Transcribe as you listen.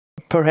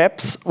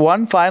perhaps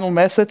one final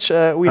message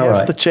we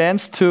have the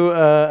chance to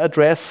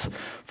address,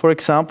 for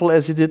example,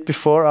 as you did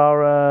before,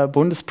 our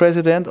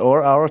Bundespräsident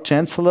or our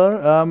Chancellor.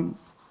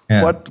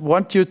 What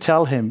won't you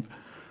tell him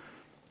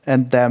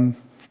and them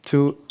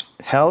to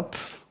help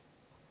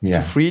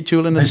to free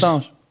Julian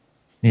Assange?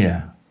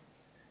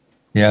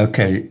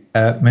 Okay.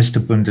 Mr.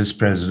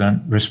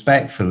 Bundespräsident,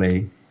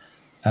 respectfully,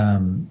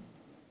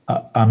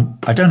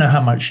 I don't know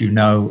how much you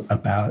know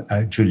about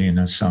Julian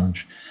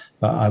Assange,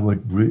 but I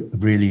would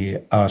really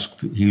ask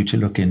you to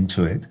look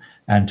into it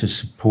and to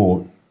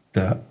support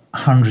the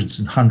hundreds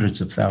and hundreds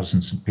of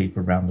thousands of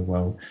people around the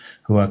world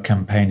who are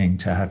campaigning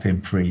to have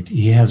him freed.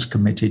 He has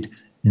committed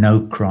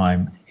no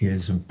crime. He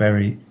is a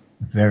very,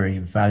 very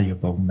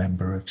valuable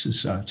member of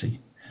society.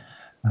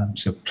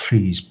 So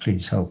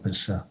please help us,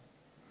 sir.